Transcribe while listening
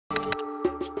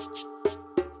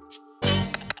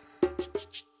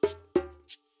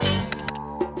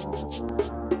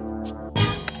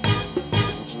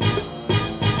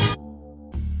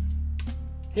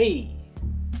Hey!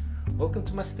 Welcome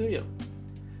to my studio.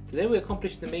 Today we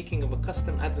accomplished the making of a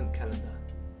custom advent calendar.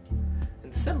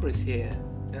 And December is here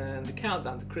and the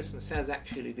countdown to Christmas has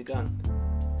actually begun.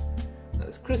 Now,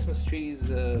 there's Christmas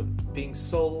trees being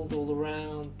sold all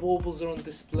around, baubles are on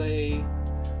display,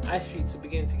 high streets are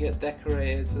beginning to get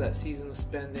decorated for that season of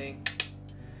spending.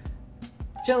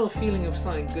 The general feeling of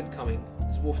something good coming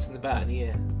is wafting about in the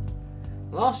air.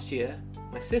 Last year,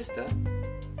 my sister,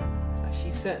 she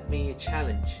set me a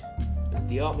challenge. It was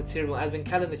the Art Material Advent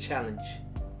Calendar Challenge.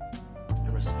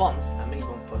 In response, I made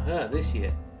one for her this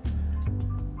year.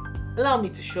 Allow me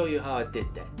to show you how I did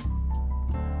that.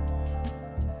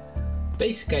 The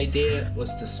basic idea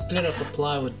was to split up a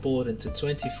plywood board into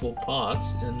 24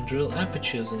 parts and drill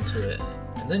apertures into it,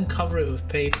 and then cover it with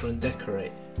paper and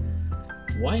decorate.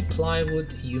 Why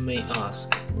plywood, you may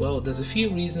ask? Well, there's a few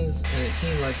reasons, and it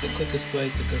seemed like the quickest way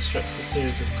to construct a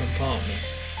series of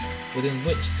compartments within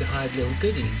which to hide little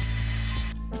goodies.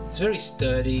 It's very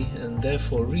sturdy and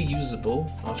therefore reusable.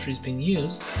 After it's been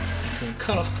used, you can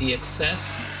cut off the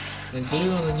excess and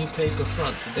glue on the new paper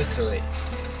front to decorate.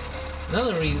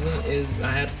 Another reason is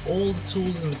I had all the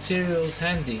tools and materials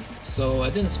handy, so I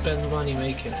didn't spend money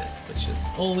making it, which is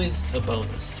always a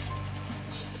bonus.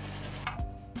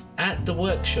 At the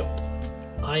workshop,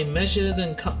 I measured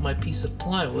and cut my piece of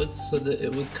plywood so that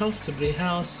it would comfortably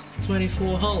house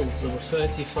 24 holes of a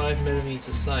 35mm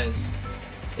size.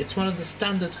 It's one of the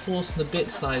standard force and a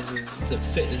bit sizes that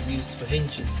fitters used for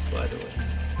hinges, by the way.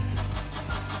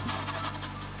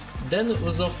 Then it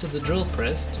was off to the drill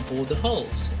press to bore the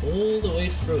holes all the way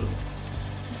through.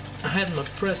 I had my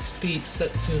press speed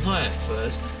set too high at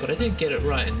first, but I did get it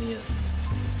right in the end.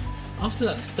 After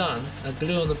that's done, I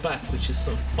glue on the back, which is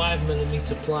some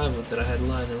 5mm plywood that I had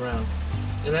lying around,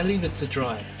 and I leave it to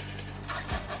dry.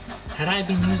 Had I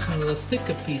been using a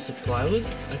thicker piece of plywood,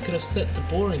 I could have set the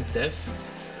boring depth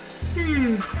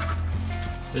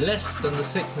less than the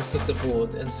thickness of the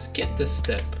board and skipped this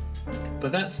step,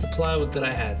 but that's the plywood that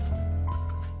I had.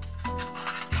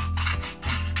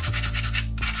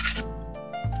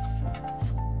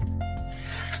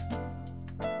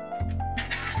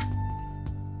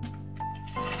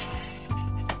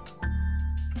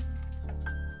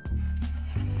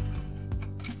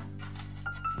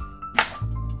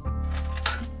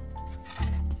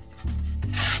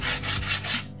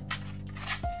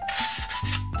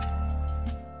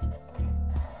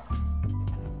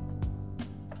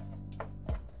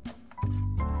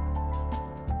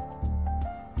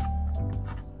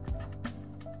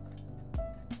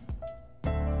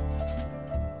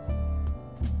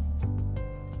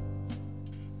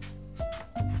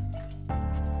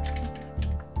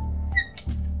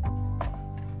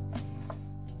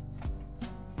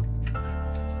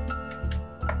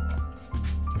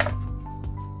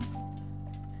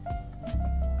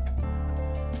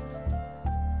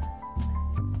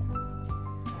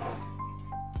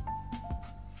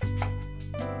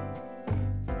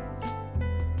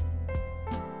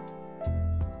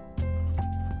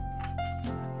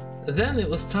 Then it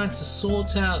was time to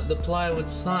sort out the plywood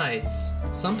sides.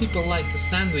 Some people like the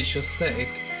sandwich aesthetic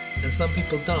and some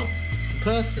people don't.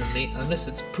 Personally, unless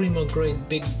it's primo grade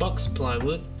big box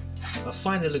plywood, I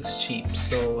find it looks cheap,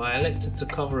 so I elected to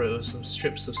cover it with some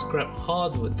strips of scrap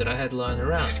hardwood that I had lying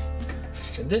around.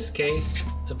 In this case,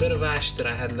 a bit of ash that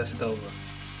I had left over.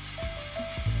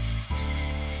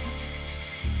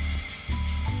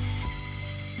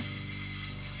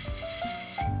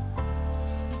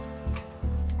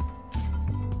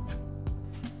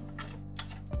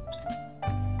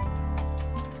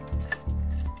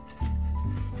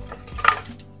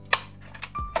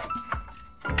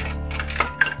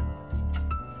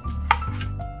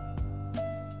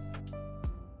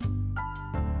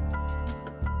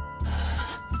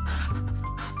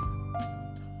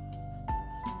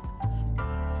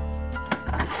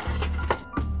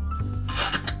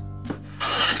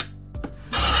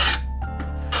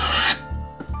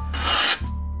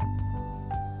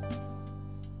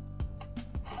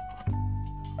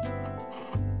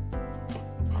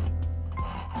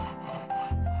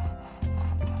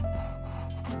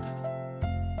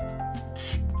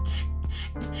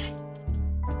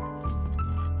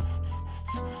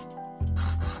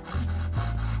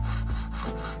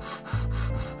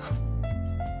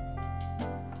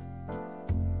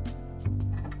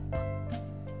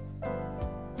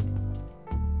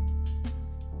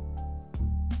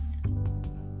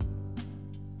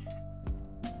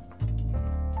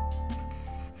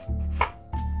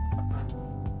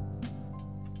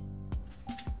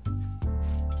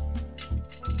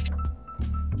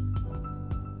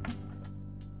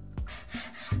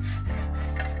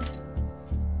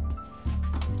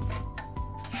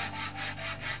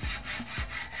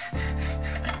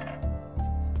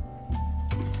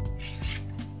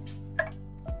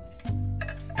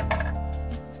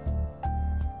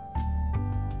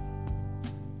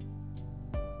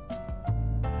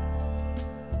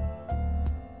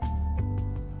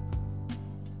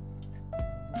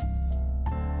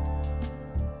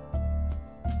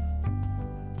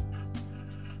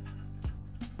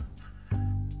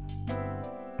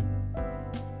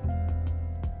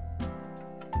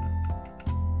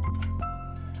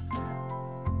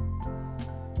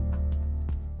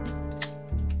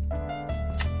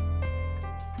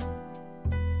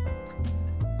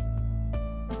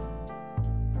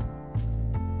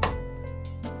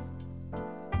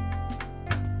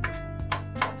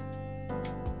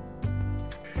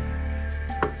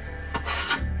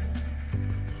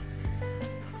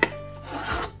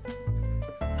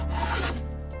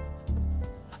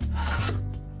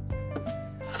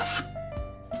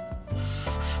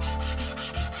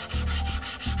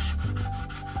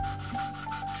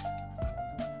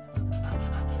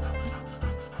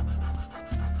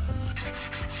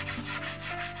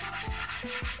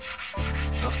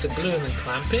 After gluing and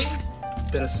clamping, a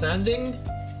bit of sanding,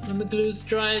 when the glue's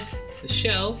dried, the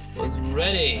shell was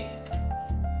ready.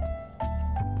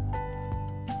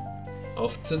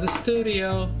 Off to the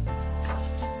studio.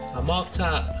 I marked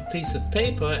out a piece of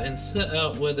paper and set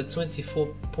out where the 24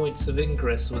 points of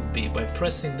ingress would be by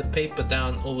pressing the paper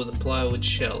down over the plywood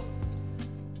shell.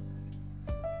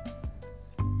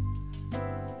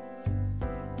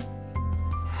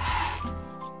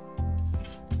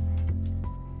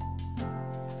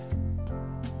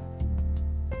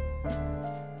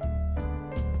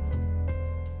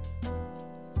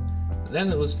 Then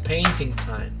it was painting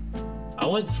time. I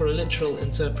went for a literal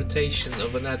interpretation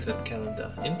of an advent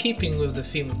calendar, in keeping with the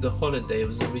theme of the holiday it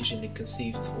was originally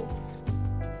conceived for.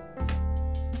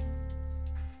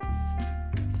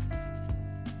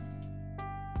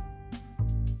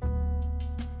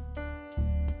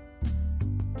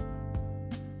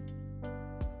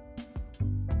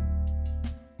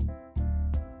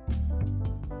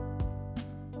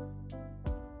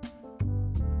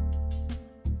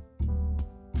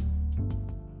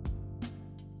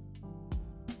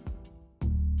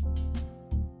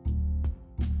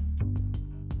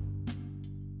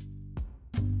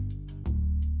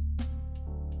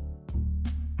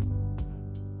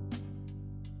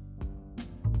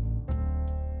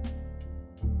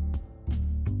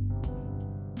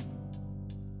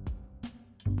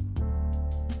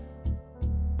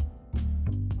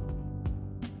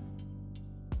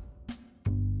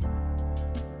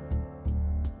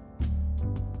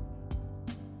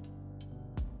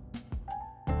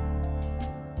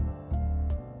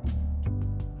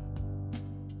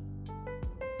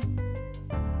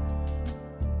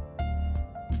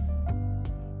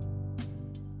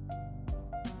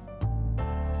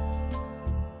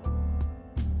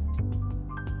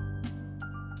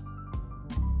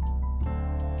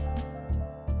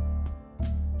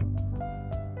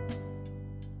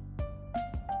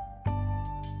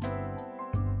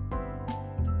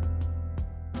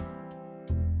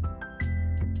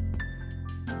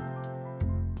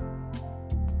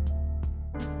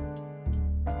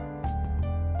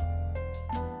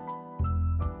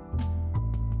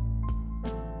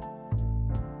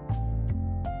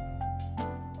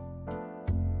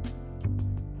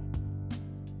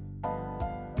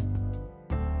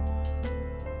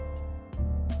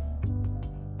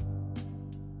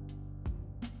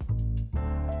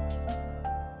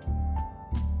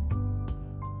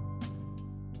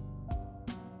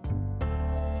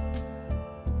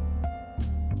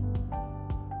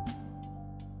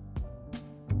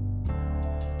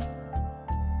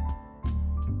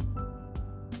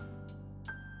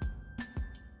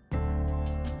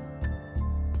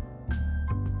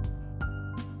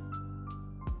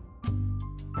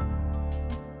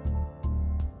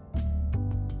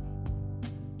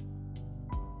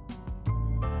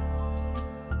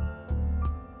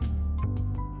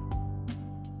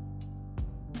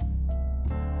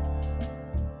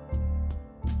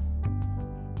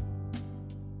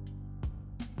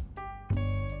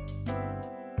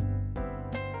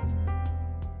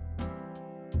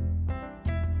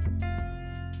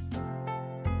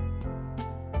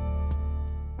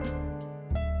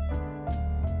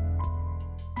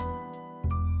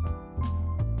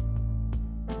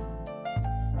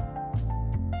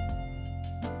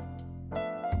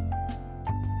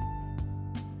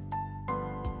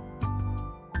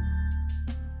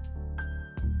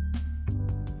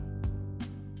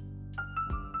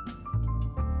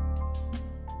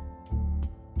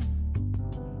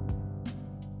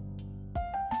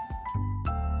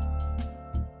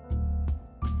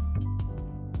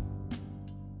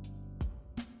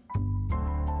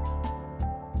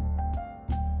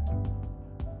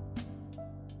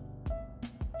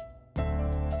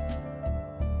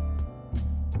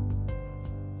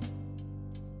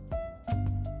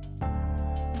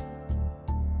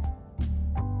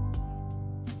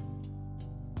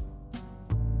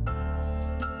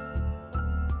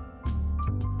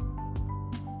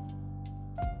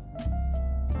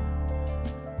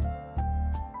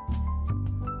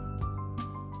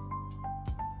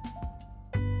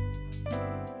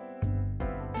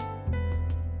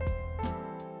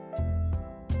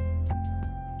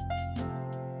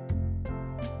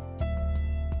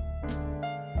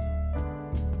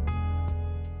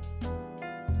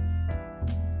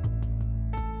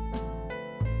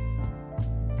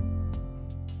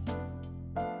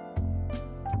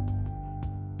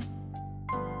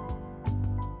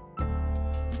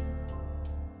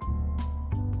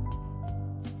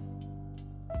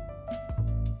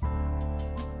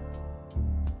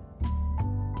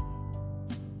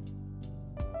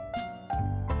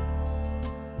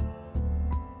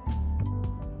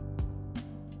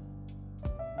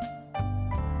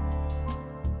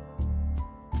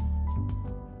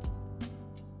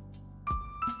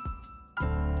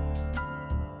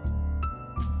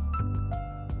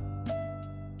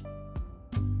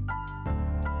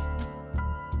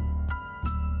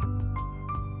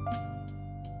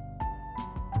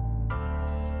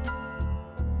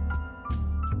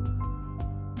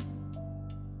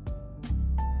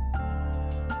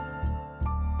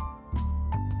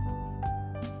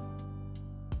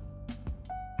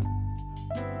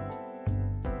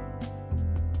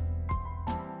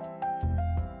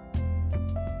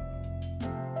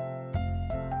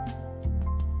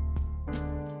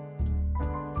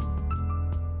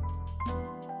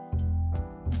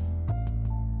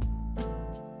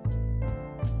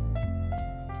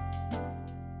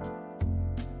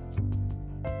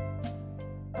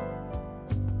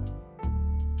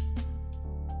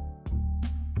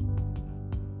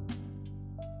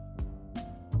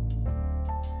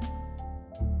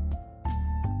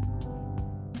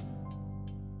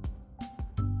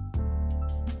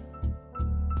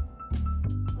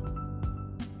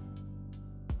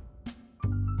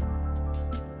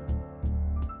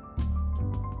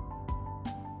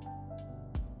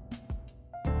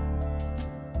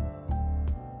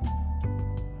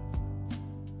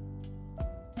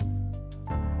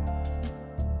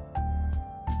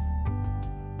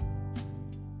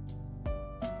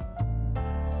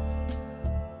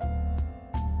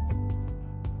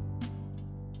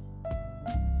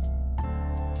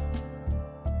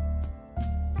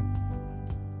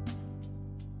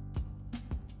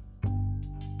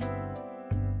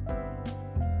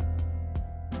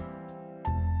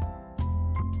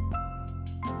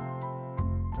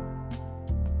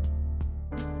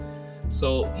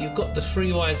 So you've got the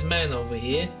three wise men over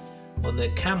here on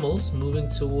their camels moving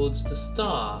towards the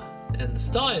star, and the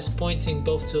star is pointing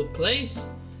both to a place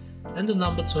and the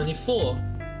number 24,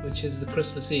 which is the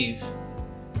Christmas Eve.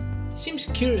 It seems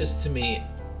curious to me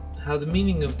how the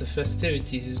meaning of the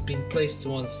festivities is being placed to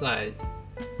one side.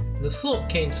 And the thought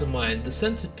came to mind, the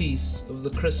centerpiece of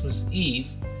the Christmas Eve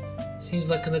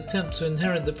seems like an attempt to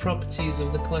inherit the properties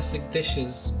of the classic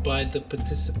dishes by the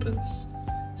participants,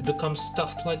 to become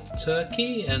stuffed like the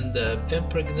turkey and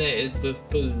impregnated with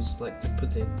booze like the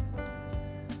pudding.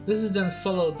 This is then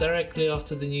followed directly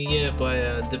after the New Year by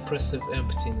a depressive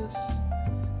emptiness.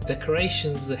 The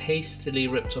decorations are hastily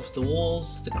ripped off the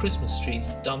walls, the Christmas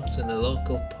trees dumped in a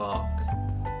local park.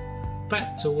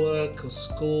 Back to work or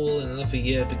school and another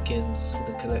year begins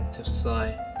with a collective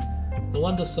sigh. No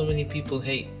wonder so many people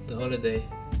hate the holiday.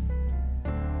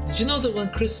 Did you know that when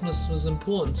Christmas was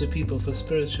important to people for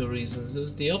spiritual reasons, it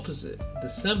was the opposite?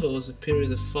 December was a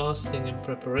period of fasting and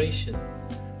preparation,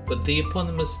 but the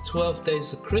eponymous 12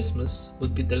 days of Christmas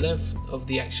would be the length of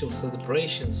the actual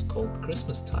celebrations called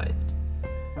Christmastide.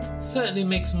 It certainly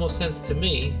makes more sense to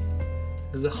me,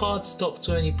 because a hard stop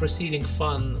to any preceding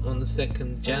fun on the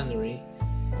 2nd January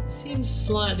seems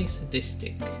slightly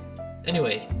sadistic.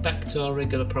 Anyway, back to our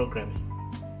regular programming.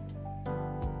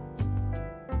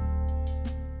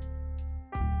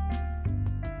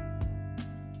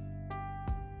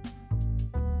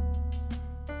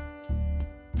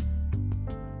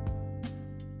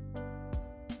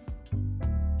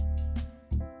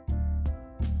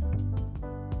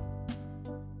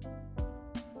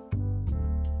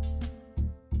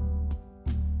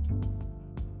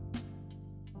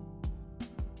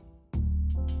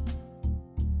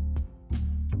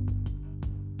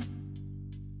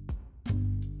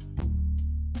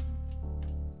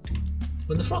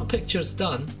 When the front picture is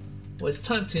done, well, it's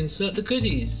time to insert the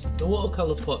goodies, the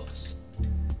watercolour pots.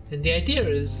 And the idea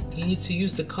is you need to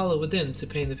use the colour within to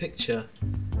paint the picture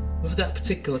with that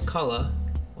particular colour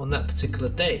on that particular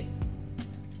day.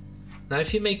 Now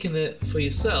if you're making it for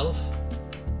yourself,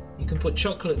 you can put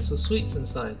chocolates or sweets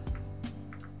inside.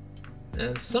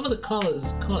 And some of the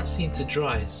colours can't seem to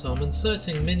dry, so I'm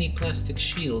inserting mini plastic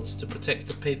shields to protect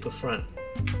the paper front.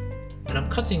 And I'm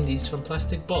cutting these from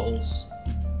plastic bottles.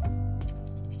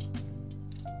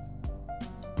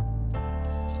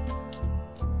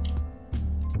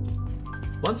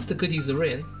 Once the goodies are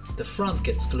in, the front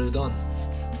gets glued on.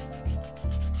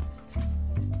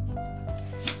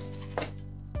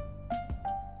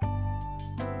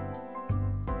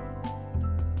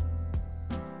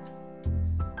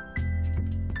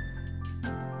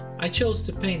 I chose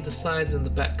to paint the sides and the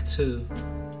back too,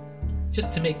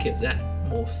 just to make it that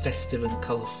more festive and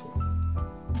colourful.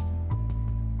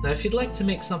 Now if you'd like to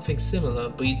make something similar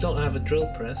but you don't have a drill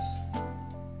press,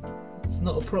 it's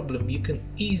not a problem, you can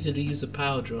easily use a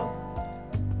power drill.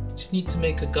 Just need to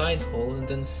make a guide hole and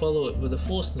then follow it with a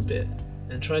Forstner bit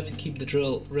and try to keep the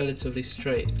drill relatively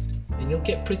straight, and you'll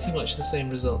get pretty much the same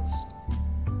results.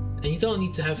 And you don't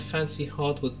need to have fancy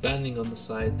hardwood banding on the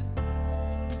side.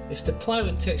 If the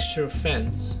plywood texture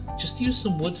offends, just use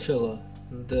some wood filler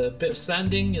and a bit of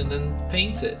sanding and then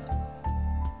paint it.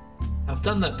 I've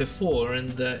done that before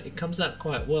and it comes out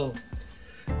quite well,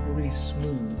 really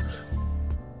smooth.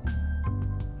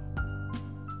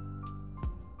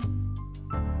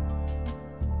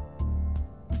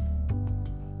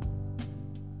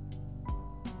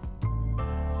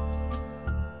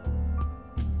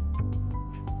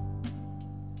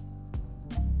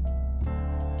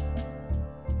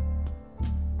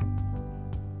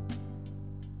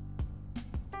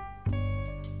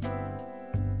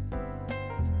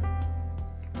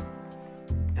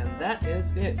 That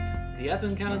is it. The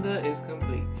advent calendar is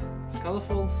complete. It's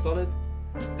colourful, solid.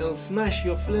 It'll smash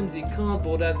your flimsy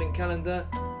cardboard advent calendar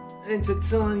into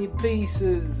tiny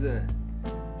pieces.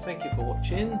 Thank you for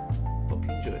watching. Hope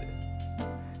you enjoyed it.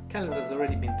 Calendar's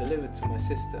already been delivered to my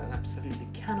sister and absolutely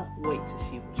cannot wait to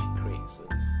see what she creates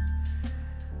with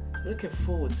us. Looking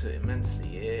forward to it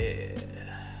immensely,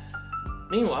 yeah.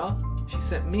 Meanwhile, she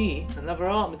sent me another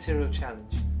art material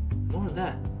challenge. More on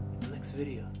that in the next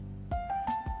video.